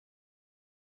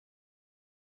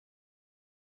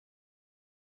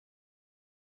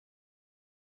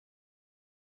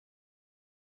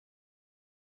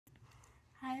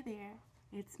Hi there,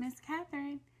 it's Miss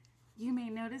Kathryn. You may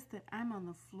notice that I'm on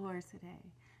the floor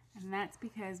today, and that's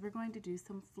because we're going to do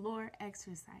some floor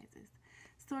exercises,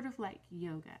 sort of like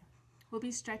yoga. We'll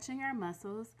be stretching our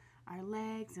muscles, our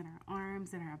legs and our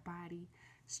arms and our body.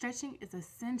 Stretching is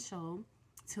essential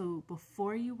to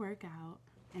before you work out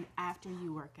and after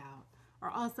you work out, or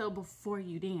also before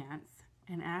you dance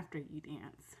and after you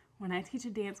dance. When I teach a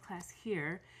dance class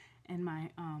here in my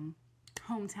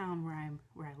hometown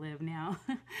where I live now,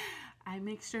 I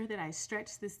make sure that I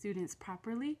stretch the students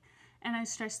properly and I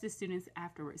stretch the students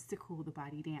afterwards to cool the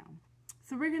body down.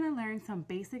 So we're going to learn some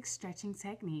basic stretching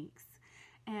techniques,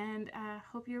 and I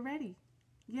hope you're ready.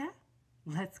 Yeah?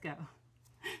 Let's go.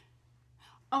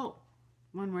 Oh,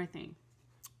 one more thing.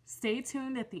 Stay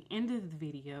tuned at the end of the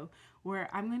video where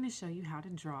I'm going to show you how to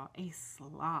draw a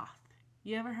sloth.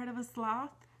 You ever heard of a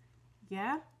sloth?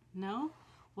 Yeah? No?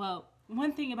 Well,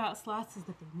 one thing about sloths is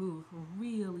that they move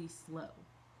really slow.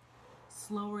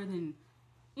 Slower than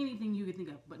anything you could think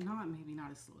of, but maybe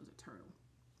not as slow as a turtle.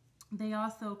 They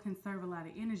also conserve a lot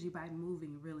of energy by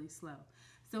moving really slow.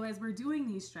 So as we're doing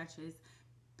these stretches,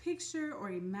 picture or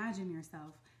imagine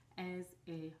yourself as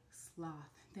a sloth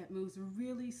that moves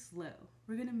really slow.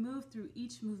 We're going to move through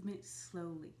each movement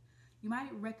slowly. You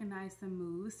might recognize some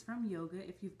moves from yoga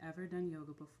if you've ever done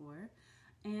yoga before.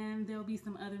 And there'll be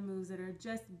some other moves that are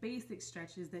just basic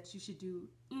stretches that you should do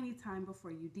anytime before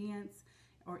you dance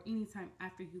or anytime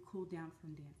after you cool down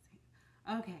from dancing.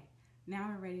 Okay, now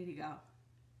we're ready to go.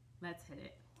 Let's hit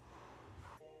it.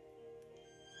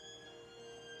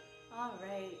 All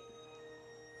right,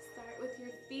 start with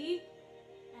your feet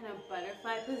in a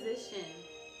butterfly position.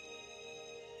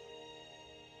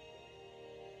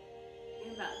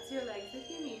 And bounce your legs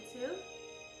if you need to.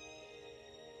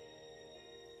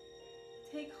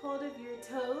 Take hold of your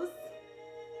toes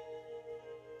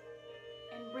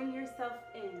and bring yourself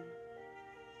in.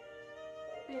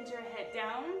 Bend your head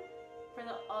down for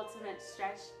the ultimate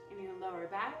stretch in your lower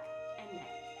back and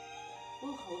neck.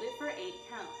 We'll hold it for 8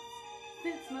 counts.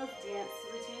 Since most dance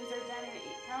routines are done in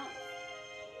 8 counts,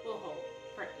 we'll hold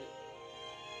for 8.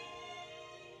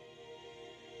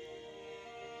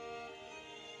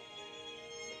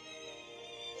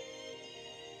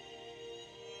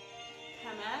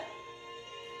 Come up.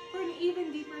 For an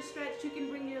even deeper stretch, you can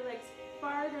bring your legs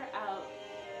farther out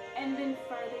and then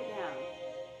farther down.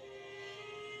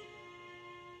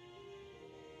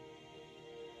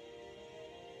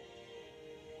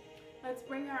 Let's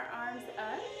bring our arms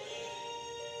up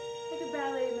like a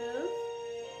ballet move.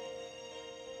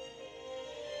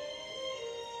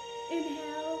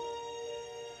 Inhale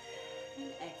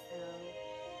and exhale.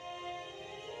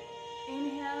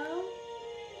 Inhale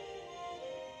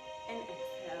and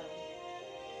exhale.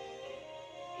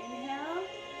 Inhale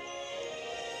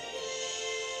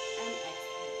and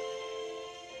exhale.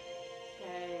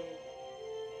 Good.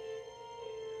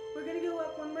 We're going to go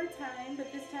up one more time,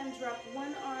 but this time drop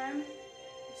one arm.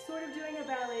 You're sort of doing a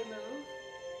ballet move.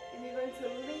 And you're going to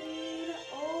lean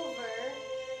over.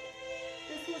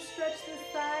 This will stretch the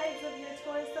sides of your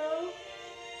torso,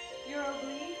 your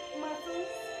oblique muscles.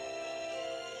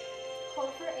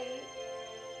 Hold for 8.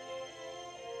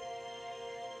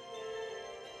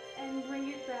 And bring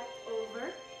it back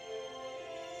over.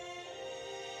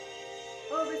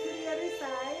 Over to the other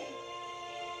side.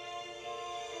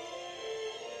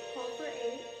 Hold for 8.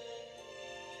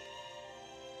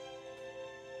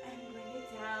 And bring it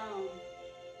down.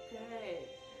 Good.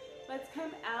 Let's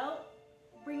come out,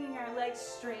 bringing our legs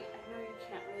straight. I know you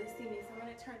can't really see me, so I'm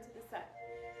going to turn to the side.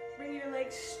 Bring your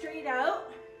legs straight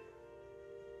out.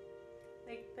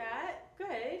 Like that.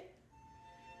 Good.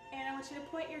 And I want you to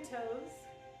point your toes.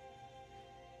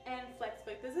 And flex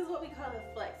foot. This is what we call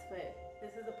a flex foot.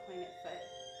 This is a pointed foot.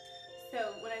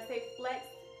 So when I say flex,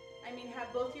 I mean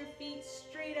have both your feet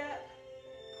straight up,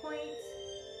 point,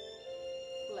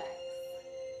 flex.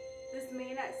 This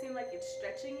may not seem like it's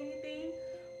stretching anything,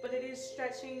 but it is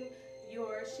stretching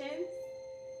your shins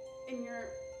and your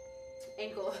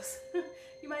ankles.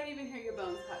 You might even hear your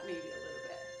bones pop maybe a little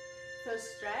bit. So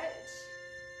stretch,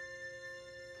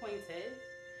 pointed,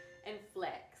 and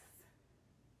flex.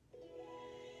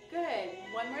 Good.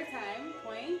 One more time.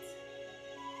 Point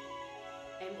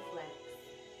and flex.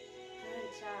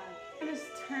 Good job. We're going to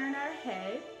turn our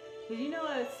head. Did you know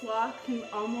a sloth can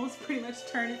almost pretty much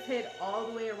turn its head all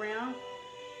the way around?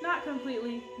 Not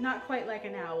completely, not quite like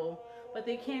an owl, but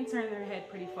they can turn their head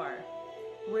pretty far.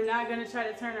 We're not going to try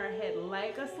to turn our head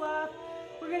like a sloth.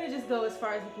 We're going to just go as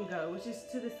far as we can go, which is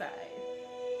to the side.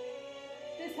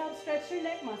 This helps stretch your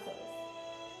neck muscles.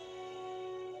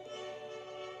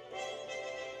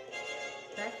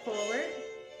 Back forward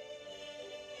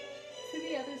to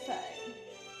the other side.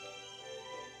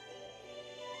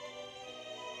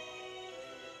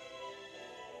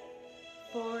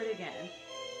 forward again.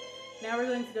 Now we're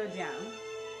going to go down.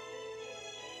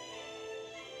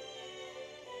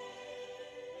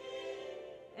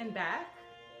 And back.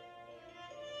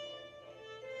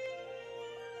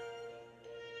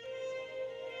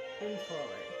 And forward.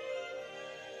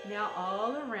 Now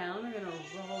all around, we're going to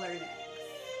roll our necks.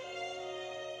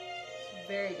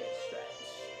 Very good stretch.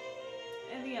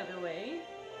 And the other way.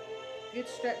 Good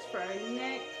stretch for our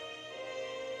neck.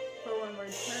 For when we're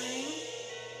turning.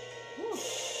 Whew.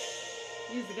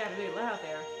 Music got to be loud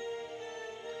there.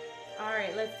 All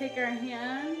right, let's take our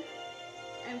hand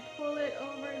and pull it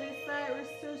over this side. We're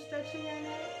still stretching our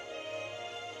neck.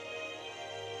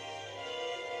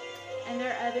 And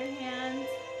our other hand.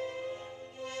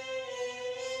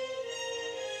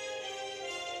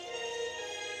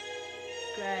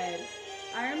 Good.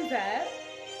 Arms up.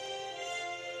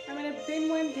 I'm going to bend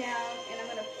one down and I'm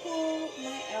going to pull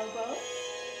my elbow.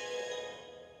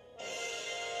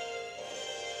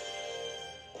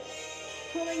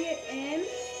 Pulling it in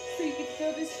so you can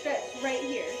feel the stretch right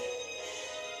here.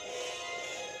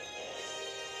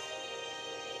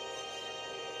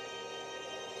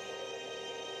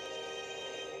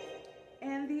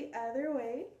 And the other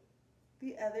way,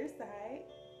 the other side.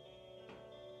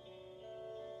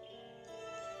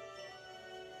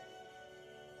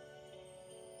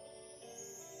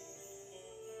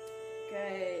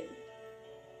 Good.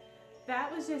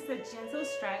 That was just a gentle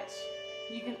stretch.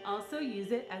 You can also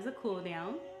use it as a cool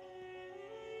down.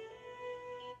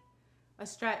 A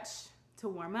stretch to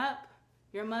warm up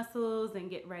your muscles and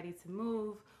get ready to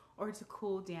move, or to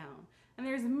cool down. And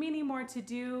there's many more to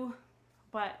do,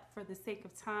 but for the sake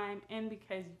of time and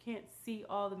because you can't see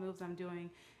all the moves I'm doing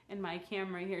in my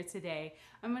camera here today,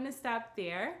 I'm gonna stop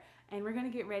there and we're gonna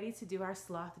get ready to do our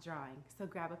sloth drawing. So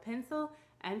grab a pencil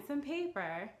and some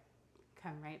paper.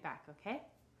 Come right back, okay?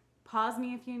 Pause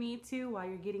me if you need to while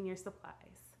you're getting your supplies.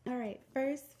 All right,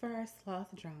 first for our sloth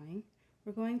drawing,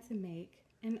 we're going to make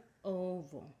an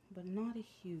oval, but not a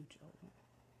huge oval.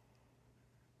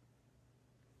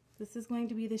 This is going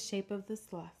to be the shape of the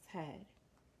sloth's head.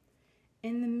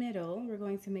 In the middle, we're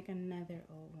going to make another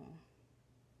oval.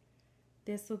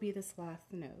 This will be the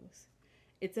sloth's nose.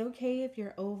 It's okay if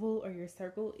your oval or your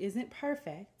circle isn't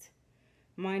perfect.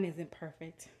 Mine isn't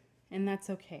perfect, and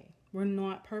that's okay. We're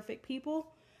not perfect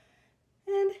people,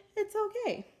 and it's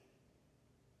okay.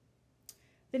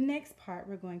 The next part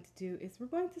we're going to do is we're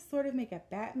going to sort of make a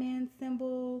Batman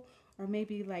symbol, or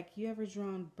maybe like you ever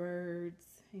drawn birds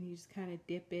and you just kind of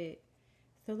dip it.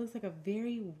 So it looks like a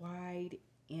very wide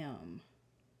M.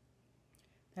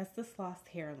 That's the sloth's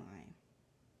hairline.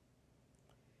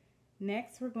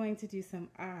 Next, we're going to do some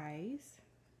eyes.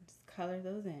 Just color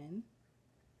those in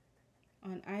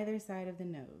on either side of the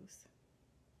nose.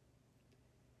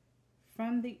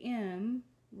 From the M,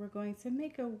 we're going to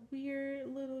make a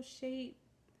weird little shape.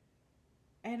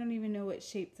 I don't even know what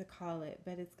shape to call it,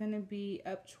 but it's going to be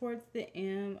up towards the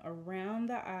M, around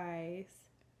the eyes,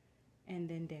 and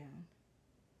then down.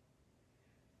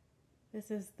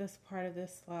 This is this part of the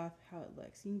sloth, how it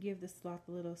looks. You can give the sloth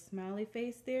a little smiley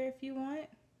face there if you want.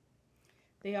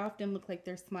 They often look like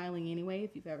they're smiling anyway,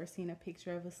 if you've ever seen a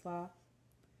picture of a sloth.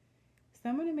 So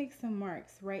I'm going to make some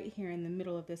marks right here in the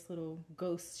middle of this little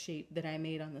ghost shape that I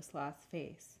made on the sloth's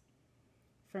face.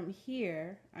 From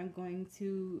here, I'm going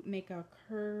to make a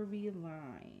curvy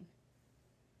line.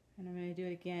 And I'm going to do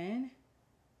it again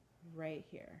right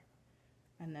here.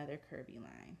 Another curvy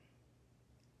line.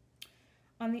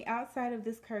 On the outside of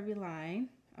this curvy line,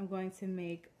 I'm going to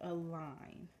make a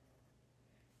line.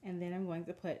 And then I'm going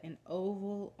to put an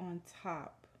oval on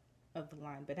top of the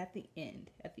line, but at the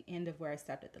end of where I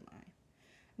stopped at the line.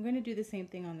 I'm going to do the same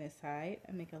thing on this side.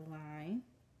 I make a line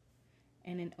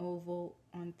and an oval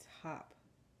on top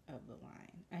of the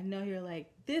line. I know you're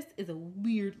like, this is a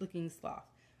weird looking sloth.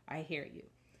 I hear you.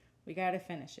 We got to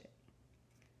finish it.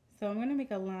 So I'm going to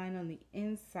make a line on the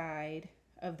inside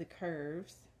of the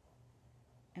curves,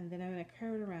 and then I'm going to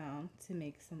curve it around to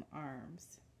make some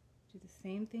arms. Do the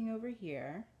same thing over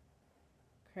here.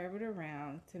 Curve it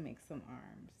around to make some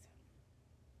arms.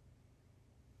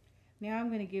 Now I'm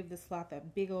going to give the sloth a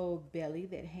big old belly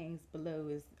that hangs below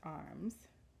his arms.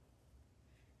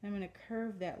 I'm going to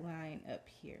curve that line up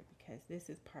here because this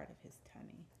is part of his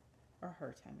tummy, or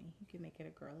her tummy. You can make it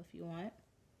a girl if you want.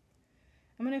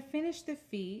 I'm going to finish the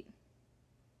feet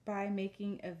by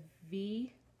making a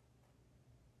V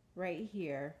right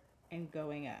here and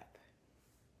going up.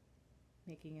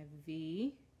 Making a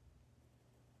V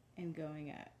and going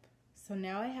up. So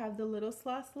now I have the little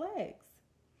sloth's legs.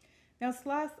 Now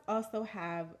sloths also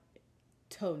have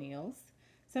toenails.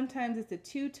 Sometimes it's a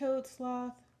two-toed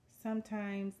sloth,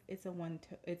 Sometimes it's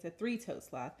a three-toed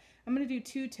sloth. I'm going to do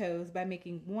two toes by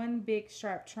making one big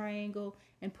sharp triangle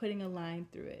and putting a line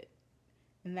through it.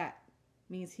 And that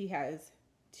means he has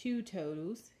two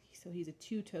toes. So he's a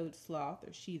two-toed sloth,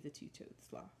 or she's a two-toed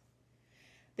sloth.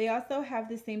 They also have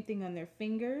the same thing on their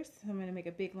fingers. So I'm going to make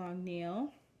a big long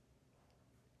nail,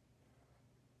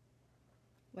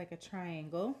 like a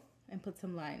triangle, and put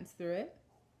some lines through it.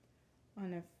 On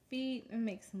their feet, and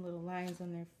make some little lines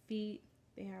on their feet.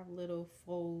 They have little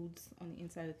folds on the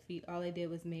inside of the feet. All I did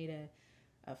was made a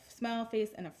smile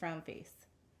face and a frown face.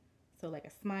 So like a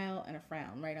smile and a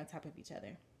frown right on top of each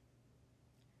other.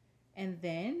 And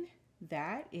then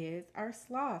that is our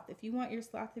sloth. If you want your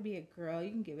sloth to be a girl,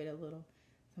 you can give it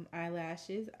some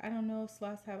eyelashes. I don't know if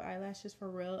sloths have eyelashes for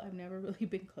real. I've never really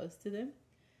been close to them.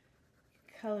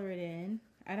 Color it in.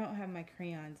 I don't have my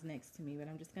crayons next to me, but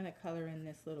I'm just going to color in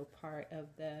this little part of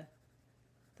the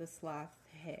sloth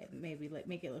head. Maybe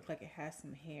make it look like it has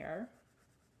some hair.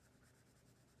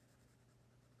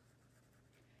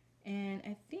 And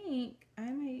I think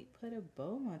I might put a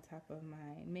bow on top of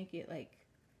mine. Make it like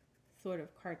sort of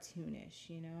cartoonish,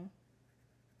 you know?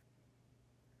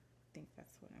 I think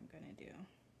that's what I'm going to do.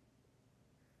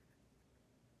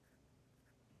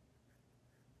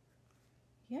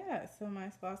 Yeah, so my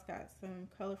sloth's got some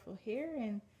colorful hair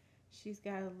and she's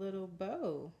got a little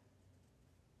bow.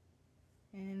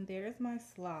 And there's my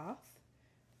sloth.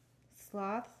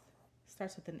 Sloth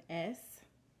starts with an S,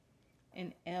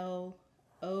 an L-O-T-H.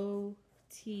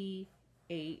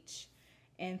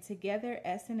 And together,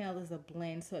 S and L is a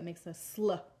blend, so it makes a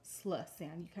sl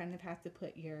sound. You kind of have to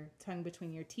put your tongue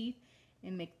between your teeth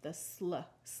and make the sl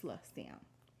sound.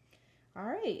 All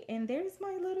right, and there's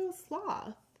my little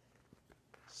sloth.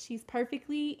 She's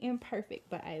perfectly imperfect,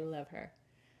 but I love her.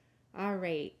 All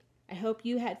right. I hope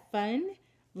you had fun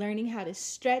learning how to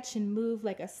stretch and move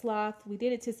like a sloth. We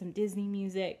did it to some Disney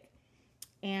music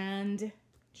and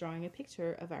drawing a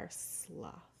picture of our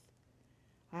sloth.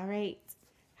 All right.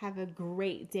 Have a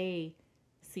great day.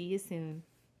 See you soon.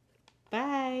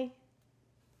 Bye.